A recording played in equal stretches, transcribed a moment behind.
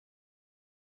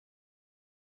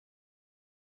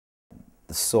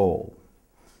the soul,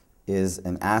 is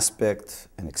an aspect,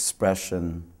 an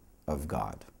expression of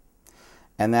God.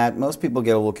 And that most people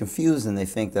get a little confused and they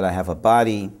think that I have a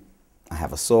body, I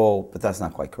have a soul, but that's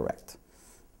not quite correct.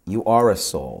 You are a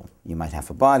soul. You might have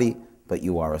a body, but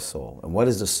you are a soul. And what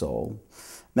is a soul?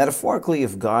 Metaphorically,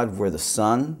 if God were the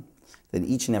sun, then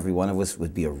each and every one of us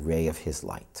would be a ray of his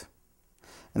light.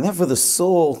 And therefore the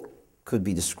soul could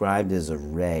be described as a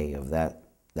ray of that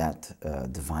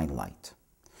divine light.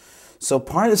 So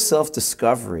part of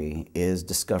self-discovery is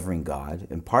discovering God,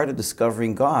 and part of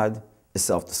discovering God is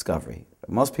self-discovery.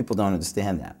 Most people don't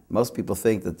understand that. Most people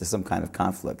think that there's some kind of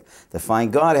conflict. To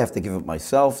find God, I have to give up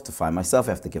myself. To find myself,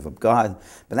 I have to give up God.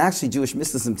 But actually, Jewish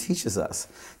mysticism teaches us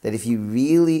that if you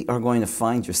really are going to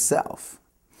find yourself,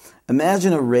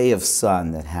 imagine a ray of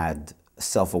sun that had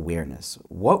self-awareness.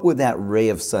 What would that ray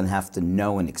of sun have to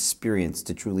know and experience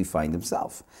to truly find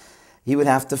himself? He would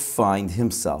have to find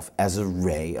himself as a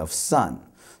ray of sun.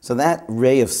 So that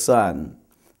ray of sun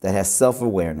that has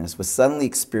self-awareness would suddenly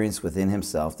experience within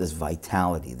himself this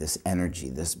vitality, this energy,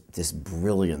 this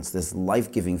brilliance, this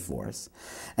life-giving force.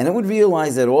 And it would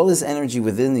realize that all this energy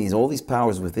within me, all these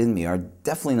powers within me are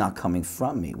definitely not coming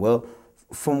from me. Well,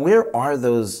 from where are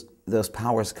those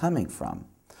powers coming from?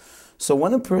 So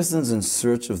when a person's in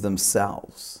search of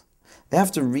themselves, they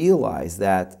have to realize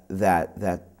that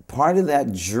part of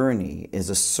that journey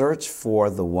is a search for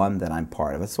the one that I'm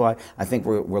part of. That's why I think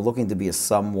we're looking to be a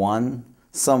someone.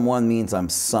 Someone means I'm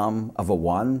some of a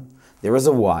one. There is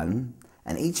a one,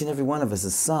 and each and every one of us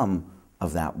is some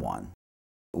of that one.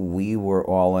 We were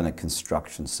all on a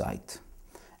construction site,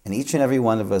 and each and every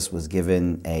one of us was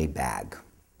given a bag.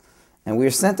 And we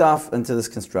were sent off into this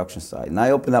construction site, and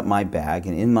I opened up my bag,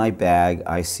 and in my bag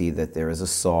I see that there is a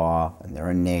saw, and there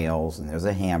are nails, and there's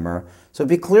a hammer. So it'd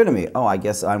be clear to me, oh, I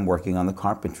guess I'm working on the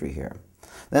carpentry here.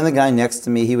 Then the guy next to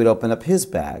me, he would open up his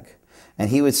bag, and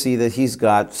he would see that he's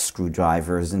got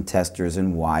screwdrivers and testers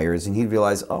and wires, and he'd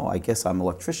realize, oh, I guess I'm an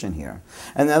electrician here.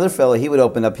 And the other fellow, he would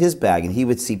open up his bag, and he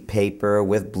would see paper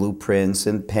with blueprints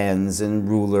and pens and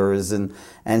rulers, and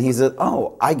he said,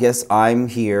 oh, I guess I'm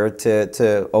here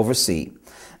to oversee.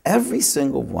 Every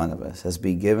single one of us has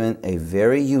been given a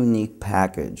very unique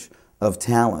package of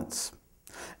talents,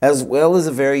 as well as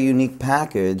a very unique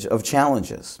package of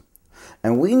challenges.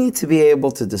 And we need to be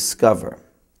able to discover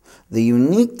the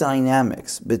unique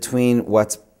dynamics between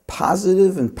what's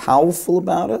positive and powerful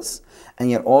about us, and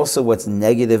yet also what's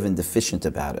negative and deficient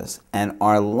about us. And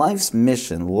our life's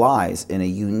mission lies in a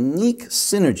unique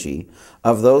synergy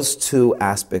of those two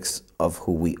aspects of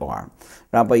who we are.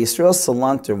 Rabbi Yisrael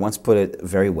Salanter once put it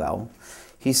very well.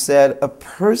 He said, a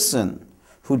person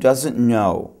who doesn't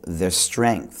know their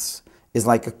strengths is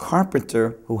like a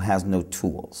carpenter who has no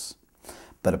tools.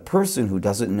 But a person who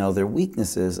doesn't know their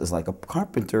weaknesses is like a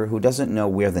carpenter who doesn't know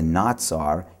where the knots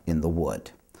are in the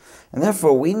wood. And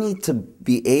therefore, we need to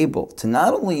be able to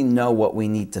not only know what we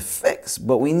need to fix,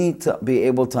 but we need to be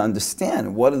able to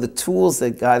understand what are the tools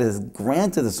that God has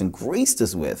granted us and graced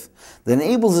us with that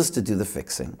enables us to do the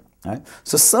fixing. Right?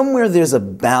 So somewhere there's a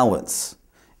balance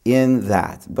in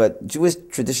that. But Jewish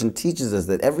tradition teaches us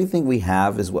that everything we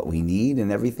have is what we need,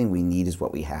 and everything we need is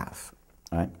what we have.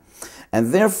 Right?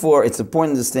 And therefore, it's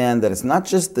important to understand that it's not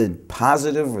just the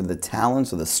positive or the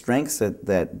talents or the strengths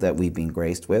that we've been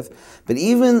graced with, but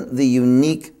even the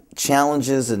unique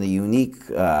challenges and the unique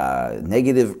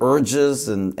negative urges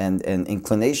and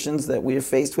inclinations that we are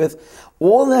faced with,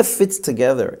 all that fits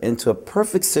together into a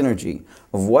perfect synergy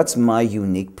of what's my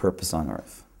unique purpose on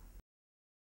earth.